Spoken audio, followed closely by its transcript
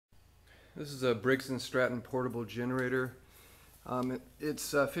This is a Briggs Stratton portable generator.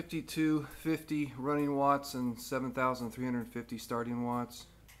 It's 5250 running watts and 7,350 starting watts.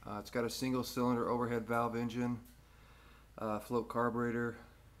 It's got a single cylinder overhead valve engine, float carburetor.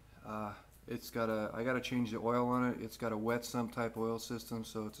 I got to change the oil on it. It's got a wet sump type oil system,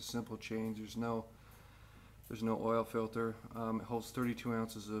 so it's a simple change. There's no oil filter. It holds 32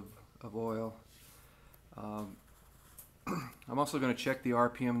 ounces of oil. I'm also going to check the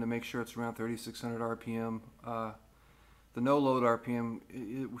RPM to make sure it's around 3,600 RPM. The no load RPM,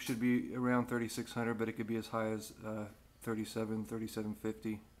 it should be around 3,600, but it could be as high as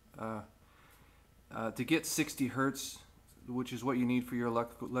 3750. To get 60 hertz, which is what you need for your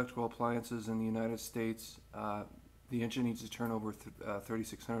electrical appliances in the United States, the engine needs to turn over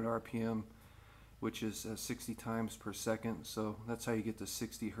 3,600 RPM, which is 60 times per second. So that's how you get to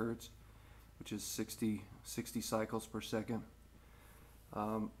 60 hertz, which is 60 cycles per second.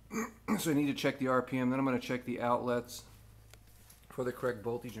 So I need to check the RPM. Then I'm going to check the outlets for the correct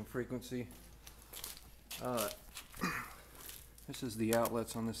voltage and frequency. This is the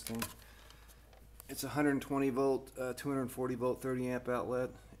outlets on this thing. It's 120 volt, 240 volt, 30 amp outlet,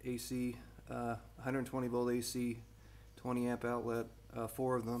 AC, 120 volt AC, 20 amp outlet,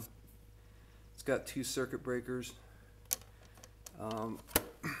 4 of them. It's got 2 circuit breakers. It's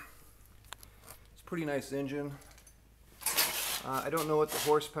a pretty nice engine. I don't know what the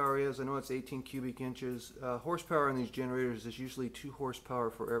horsepower is. I know it's 18 cubic inches. Horsepower in these generators is usually 2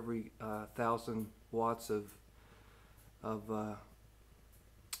 horsepower for every 1,000 watts of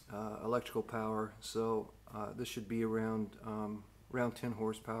electrical power. So this should be around 10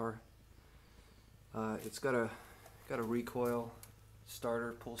 horsepower. It's got a recoil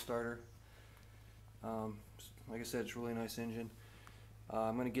starter, pull starter. Like I said, it's a really nice engine.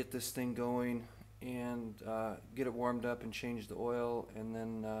 I'm going to get this thing going and get it warmed up and change the oil, and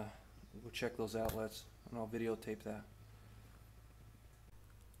then we'll check those outlets, and I'll videotape that.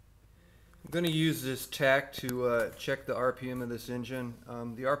 I'm going to use this tack to check the RPM of this engine.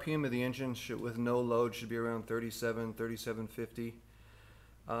 The RPM of the engine with no load should be around 3750.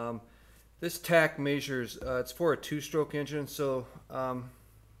 This tack measures, it's for a 2-stroke engine, so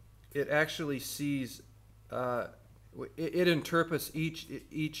it actually sees, it interprets each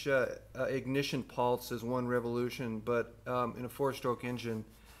ignition pulse as 1 revolution, but in a 4-stroke engine,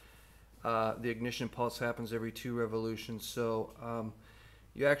 the ignition pulse happens every 2 revolutions. So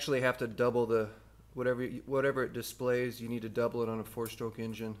you actually have to double the whatever it displays. You need to double it on a 4-stroke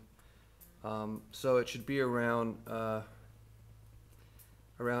engine. So it should be around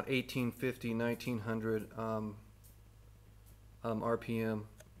 1850, 1900 RPM,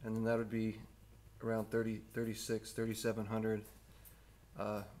 and then that would be around 3,700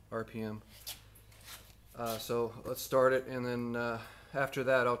 RPM. So let's start it, and then after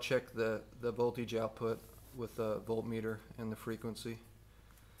that I'll check the voltage output with the voltmeter and the frequency.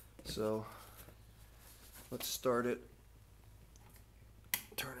 So let's start it,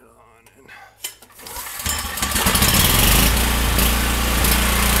 turn it on, and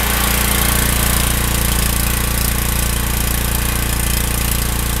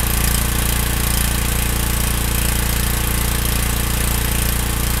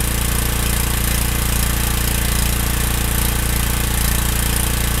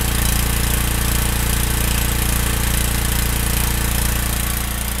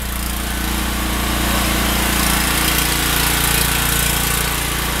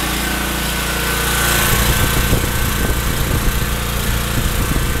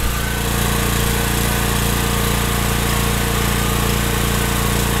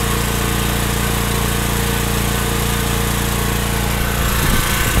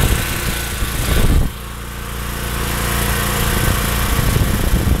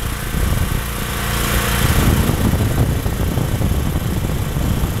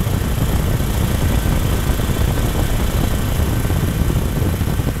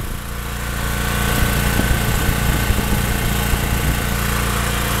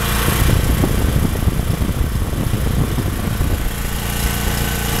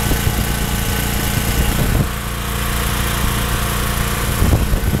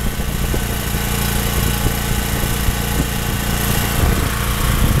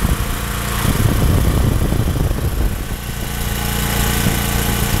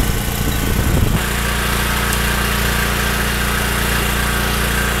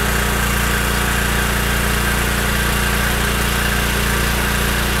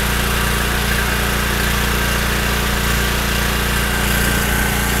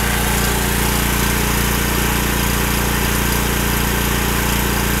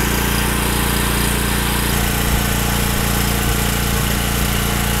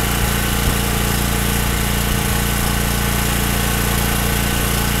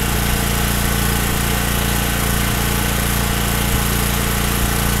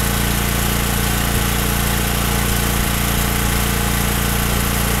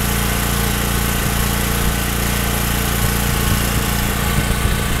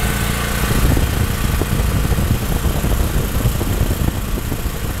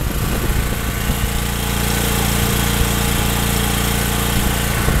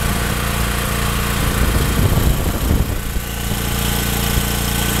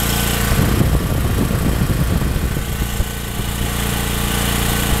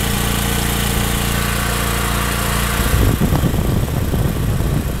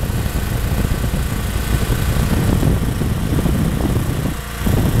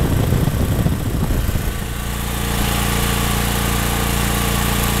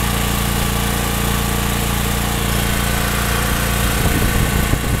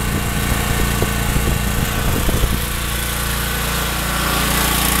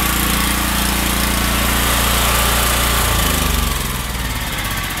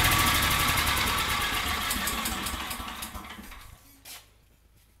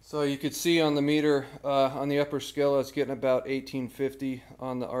So you could see on the meter, on the upper scale, it's getting about 1850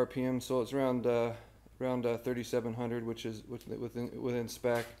 on the RPM, so it's around 3700, which is within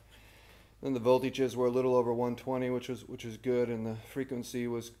spec. Then the voltages were a little over 120, which is good, and the frequency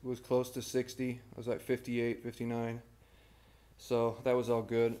was close to 60. It was like 58, 59. So that was all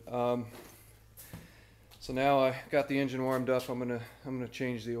good. So now I got the engine warmed up. I'm gonna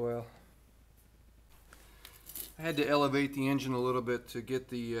change the oil. I had to elevate the engine a little bit to get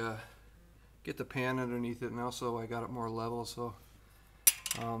the pan underneath it, and also I got it more level. So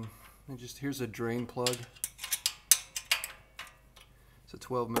and here's a drain plug. It's a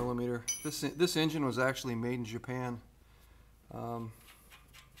 12 millimeter. This engine was actually made in Japan. Don't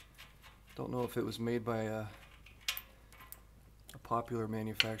know if it was made by a popular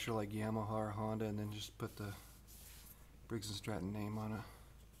manufacturer like Yamaha or Honda, and then just put the Briggs Stratton name on it.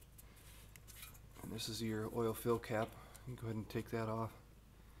 And this is your oil fill cap. You can go ahead and take that off.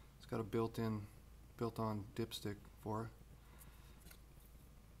 It's got a built-on dipstick for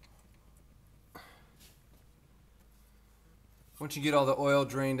it. Once you get all the oil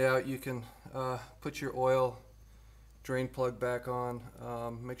drained out, you can put your oil drain plug back on.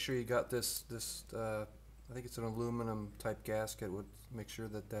 Make sure you got this I think it's an aluminum type gasket. Would make sure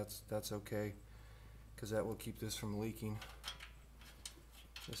that that's okay, because that will keep this from leaking.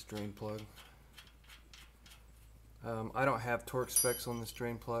 This drain plug. I don't have torque specs on this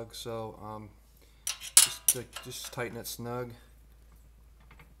drain plug, so just tighten it snug.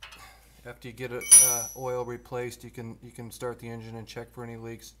 After you get it oil replaced, you can start the engine and check for any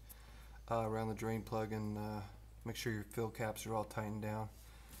leaks around the drain plug, and make sure your fill caps are all tightened down.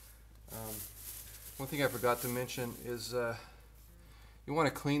 One thing I forgot to mention is you want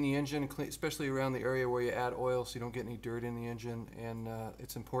to clean the engine, especially around the area where you add oil, so you don't get any dirt in the engine. And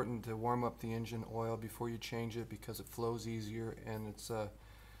it's important to warm up the engine oil before you change it, because it flows easier and it's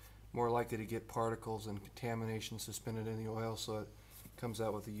more likely to get particles and contamination suspended in the oil, so it comes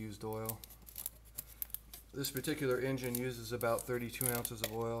out with the used oil. This particular engine uses about 32 ounces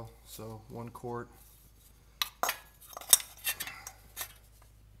of oil, so 1 quart.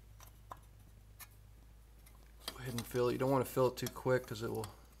 Go ahead and fill it. You don't want to fill it too quick, because it will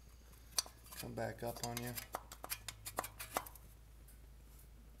come back up on you.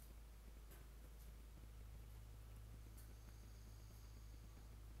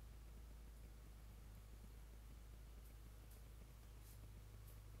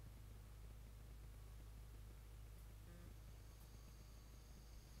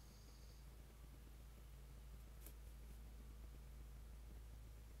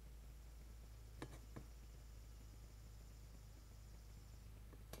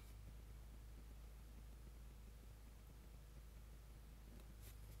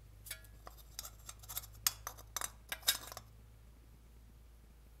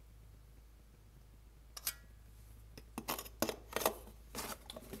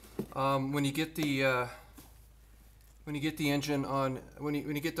 When you get the engine on, when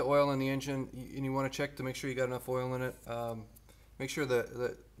you get the oil in the engine, and you want to check to make sure you got enough oil in it, make sure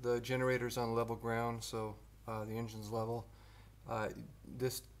the generator's on level ground, so the engine's level.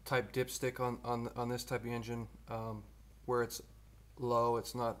 This type dipstick on this type of engine, where it's low,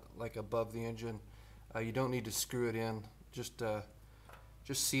 it's not like above the engine. You don't need to screw it in. Just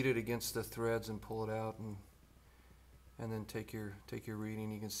seat it against the threads and pull it out, and then take your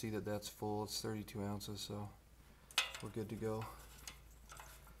reading. You can see that that's full. It's 32 ounces, so we're good to go.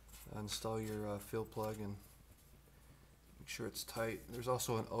 Install your fill plug and make sure it's tight. There's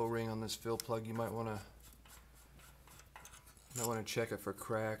also an O-ring on this fill plug. You might want to check it for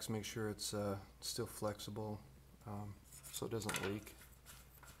cracks. Make sure it's still flexible, so it doesn't leak.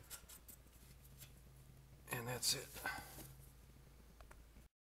 And that's it.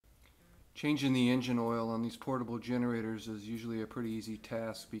 Changing the engine oil on these portable generators is usually a pretty easy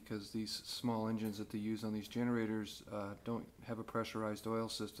task, because these small engines that they use on these generators don't have a pressurized oil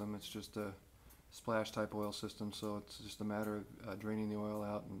system. It's just a splash type oil system, so it's just a matter of draining the oil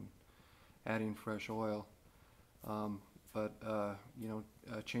out and adding fresh oil.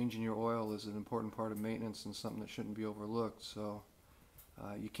 Changing your oil is an important part of maintenance and something that shouldn't be overlooked. So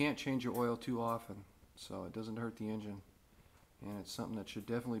you can't change your oil too often, so it doesn't hurt the engine. And it's something that should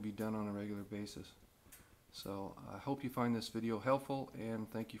definitely be done on a regular basis. So I hope you find this video helpful, and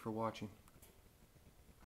thank you for watching.